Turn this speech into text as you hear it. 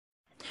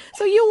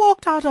So you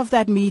walked out of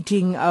that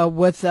meeting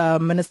with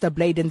Minister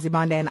Blade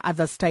Nzimande and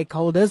other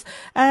stakeholders,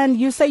 and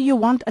you say you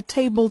want a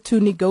table to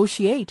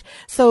negotiate.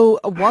 So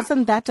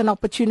wasn't that an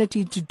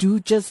opportunity to do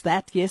just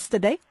that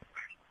yesterday?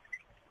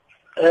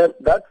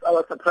 That's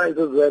our surprise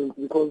as well,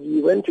 because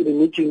we went to the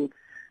meeting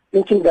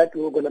thinking that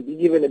we were going to be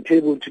given a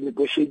table to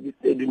negotiate with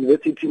the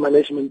university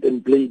management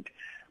and Blade.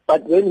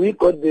 But when we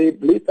got there,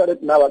 Blade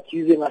started now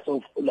accusing us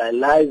of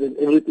lies and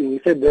everything.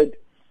 He said that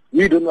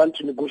we don't want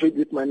to negotiate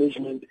with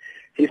management.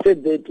 He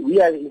said that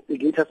we are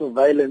instigators of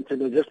violence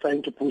and we're just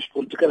trying to push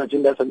political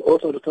agendas and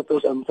also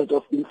sort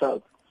of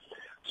insults.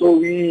 So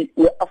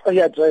after he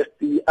addressed,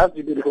 we asked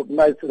him to be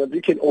recognized so that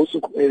we can also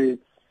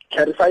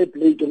clarify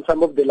Blade on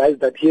some of the lies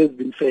that he has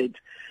been fed.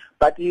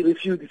 But he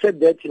refused. He said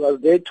that he was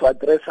there to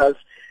address us.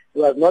 He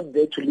was not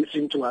there to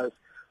listen to us.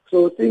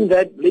 So seeing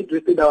that, Blade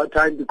wasted our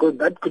time because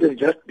that could have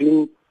just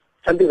been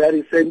something that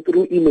he sent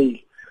through email.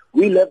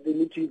 We left the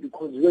meeting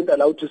because we weren't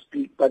allowed to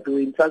speak, but we were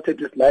insulted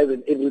with lies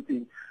and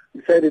everything. He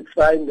said it's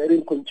fine, let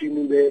him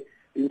continue there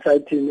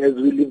inciting as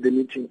we leave the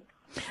meeting.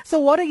 So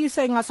what are you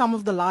saying are some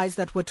of the lies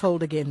that were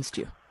told against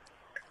you?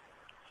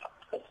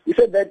 He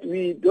said that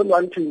we don't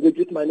want to engage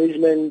with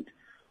management,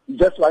 we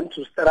just want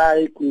to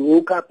strike. We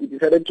woke up, we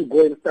decided to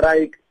go and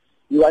strike.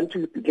 We want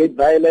to instigate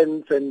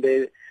violence and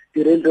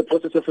derail the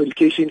process of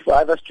education for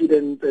other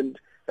students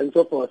and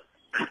so forth.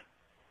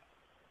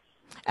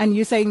 And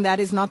you're saying that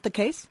is not the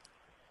case?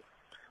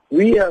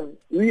 We have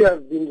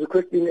been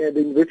requesting the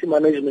university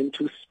management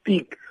to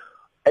speak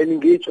and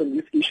engage on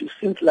this issue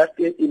since last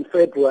year in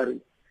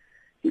February.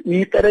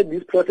 We started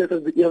this process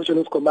as the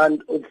National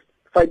Command of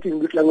fighting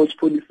this language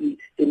policy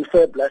in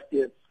Feb last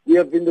year. We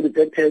have been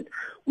rejected.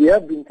 We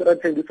have been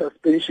threatened with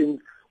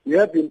suspensions. We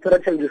have been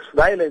threatened with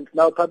violence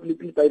now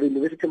publicly by the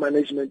university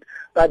management.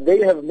 But they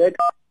have met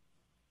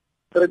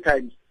 3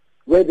 times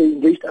where they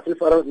engaged Afri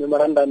Forum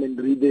memorandum and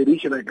they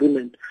reached an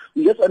agreement.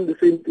 We just want the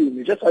same thing.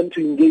 We just want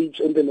to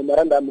engage on the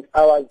memorandum of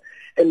ours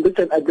and reach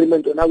an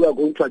agreement on how we are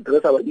going to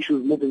address our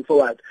issues moving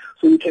forward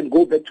so we can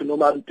go back to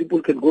normal,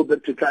 people can go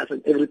back to class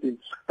and everything.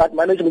 But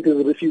management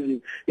is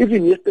refusing.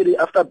 Even yesterday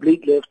after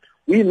Blake left,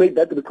 we made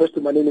that request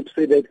to management to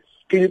say that,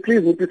 can you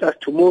please meet with us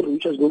tomorrow,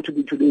 which is going to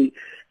be today,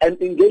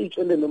 and engage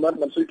on the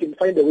memorandum so we can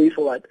find a way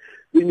forward.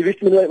 The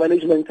investment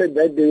management said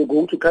that they were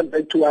going to come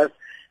back to us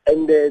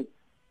and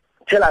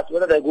tell us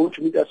whether they're going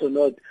to meet us or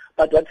not.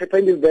 But what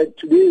happened is that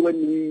today,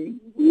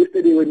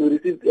 yesterday when we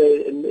received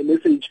a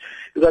message,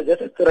 it was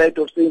just a threat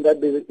of saying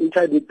that there's an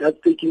interdict that's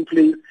taking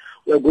place.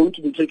 We are going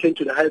to be taken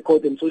to the High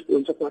Court and so on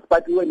and so forth.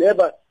 But we were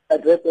never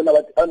addressed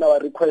on our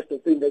request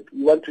of saying that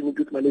we want to meet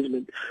with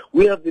management.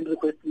 We are still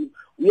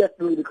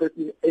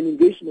requesting an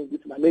engagement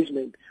with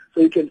management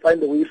so we can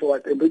find a way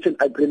forward and reach an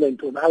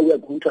agreement on how we are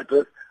going to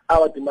address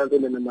our demands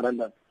on the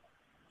memorandum.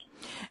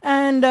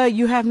 And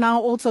you have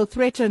now also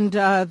threatened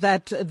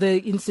that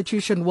the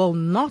institution will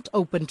not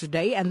open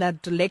today and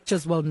that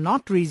lectures will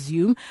not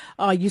resume.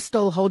 Are you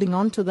still holding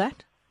on to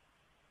that?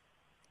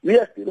 We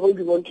are still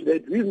holding on to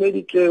that. We've made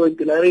it clear when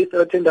Naledi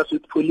threatened us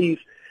with police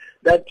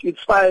that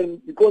it's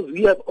fine because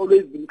we have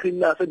always been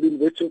criminalized at the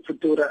University of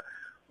Pretoria.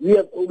 We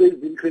have always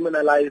been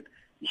criminalized.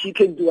 She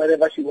can do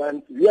whatever she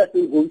wants. We are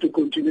still going to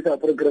continue our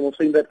program of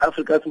saying that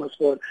Africans must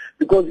fall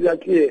because we are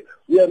clear.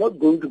 We are not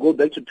going to go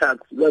back to tax.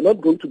 We are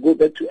not going to go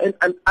back to an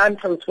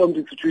untransformed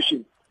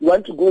institution. We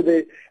want to go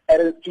there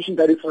at an institution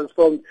that is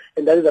transformed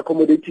and that is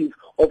accommodative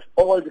of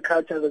all the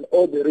cultures and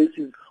all the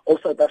races of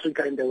South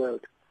Africa in the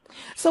world.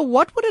 So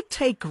what would it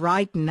take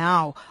right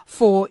now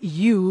for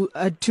you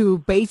to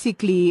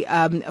basically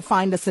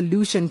find a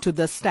solution to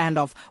the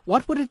standoff?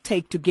 What would it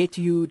take to get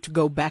you to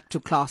go back to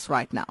class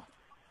right now?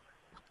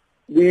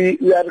 We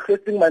are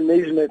requesting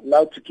management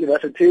now to give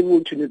us a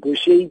table to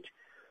negotiate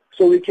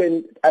so we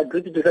can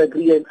agree to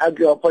disagree and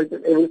argue our points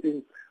and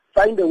everything.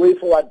 Find a way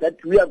forward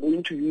that we are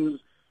going to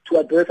use to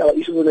address our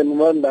issues on the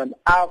memorandum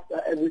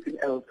after everything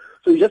else.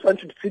 So we just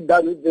want to sit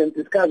down with them,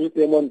 discuss with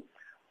them on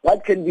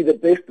what can be the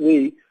best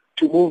way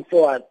to move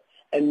forward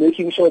and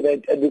making sure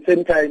that at the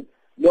same time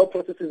no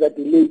processes are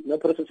delayed, no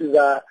processes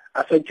are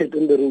affected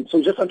on the road. So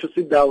we just want to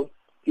sit down,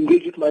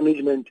 engage with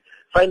management,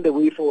 find a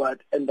way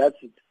forward, and that's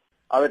it.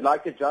 I would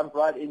like to jump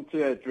right into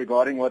it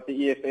regarding what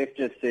the EFF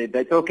just said.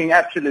 They're talking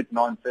absolute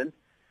nonsense.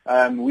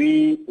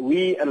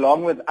 We,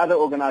 along with other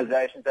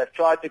organizations, have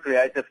tried to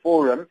create a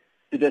forum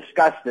to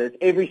discuss this.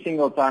 Every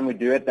single time we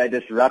do it, they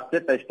disrupt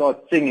it. They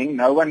start singing.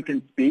 No one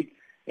can speak.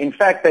 In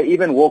fact, they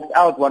even walked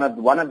out one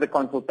of the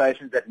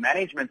consultations that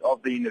management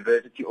of the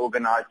university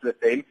organized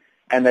with them,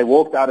 and they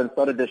walked out and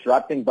started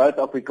disrupting both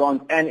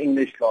Afrikaans and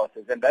English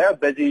classes. And they are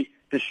busy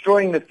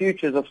destroying the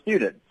futures of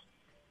students.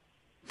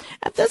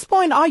 At this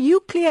point, are you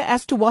clear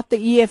as to what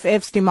the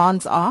EFF's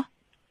demands are?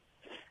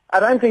 I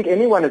don't think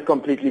anyone is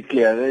completely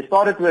clear. They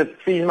started with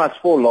Fees Must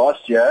Fall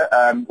last year.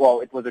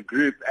 It was a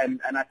group,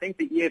 and I think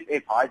the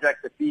EFF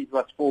hijacked the Fees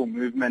Must Fall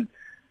movement.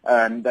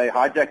 They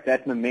hijacked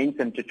that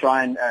momentum to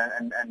try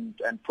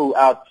and pull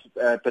out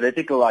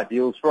political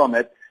ideals from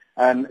it.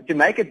 To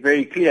make it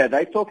very clear,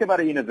 they talk about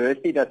a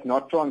university that's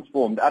not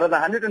transformed. Out of the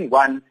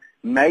 101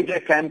 major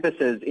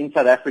campuses in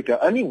South Africa,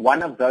 only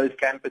one of those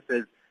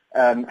campuses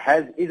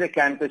is a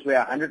campus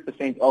where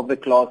 100% of the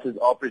classes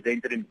are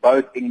presented in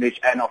both English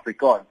and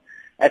Afrikaans.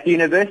 At the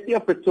University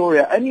of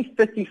Pretoria, only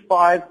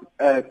 55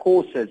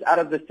 courses out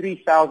of the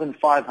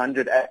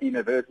 3,500 at the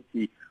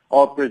university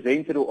are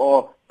presented or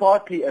are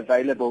partly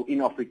available in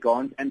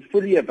Afrikaans and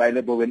fully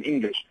available in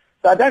English.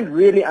 So I don't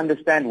really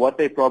understand what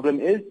their problem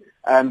is,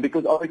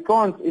 because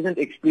Afrikaans isn't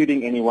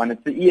excluding anyone.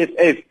 It's the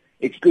EFF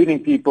excluding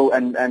people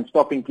and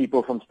stopping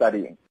people from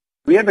studying.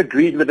 We have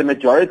agreed with the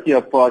majority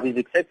of parties,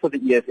 except for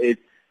the EFF,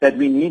 that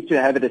we need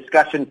to have a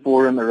discussion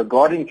forum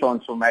regarding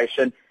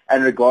transformation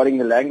and regarding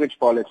the language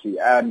policy.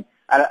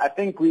 I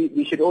think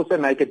we should also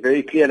make it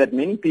very clear that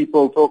many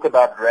people talk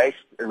about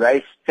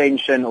race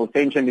tension or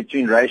tension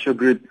between racial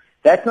groups.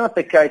 That's not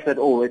the case at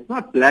all. It's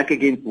not black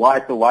against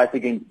white or white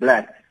against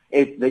black.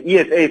 It's the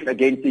EFF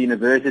against the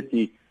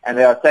university, and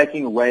they are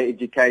taking away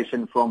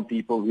education from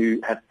people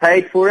who have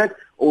paid for it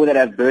or that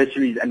have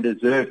bursaries and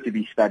deserve to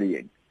be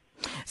studying.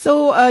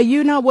 So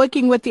you now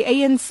working with the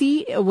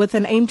ANC with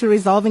an aim to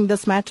resolving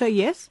this matter,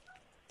 yes?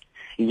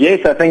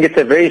 Yes, I think it's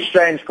a very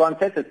strange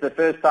concept. It's the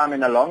first time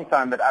in a long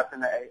time that us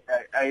and the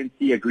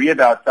ANC agree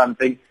about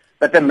something.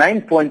 But the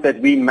main point that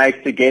we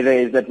make together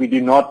is that we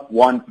do not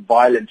want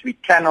violence. We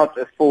cannot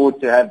afford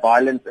to have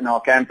violence in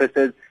our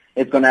campuses.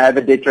 It's going to have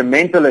a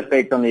detrimental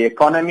effect on the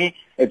economy.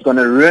 It's going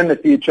to ruin the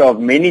future of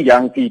many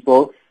young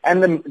people.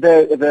 And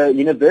the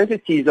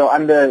universities are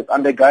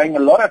undergoing a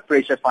lot of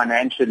pressure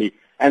financially.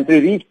 And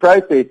through these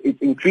protests,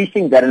 it's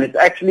increasing that, and it's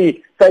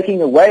actually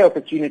taking away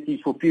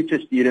opportunities for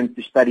future students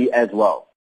to study as well.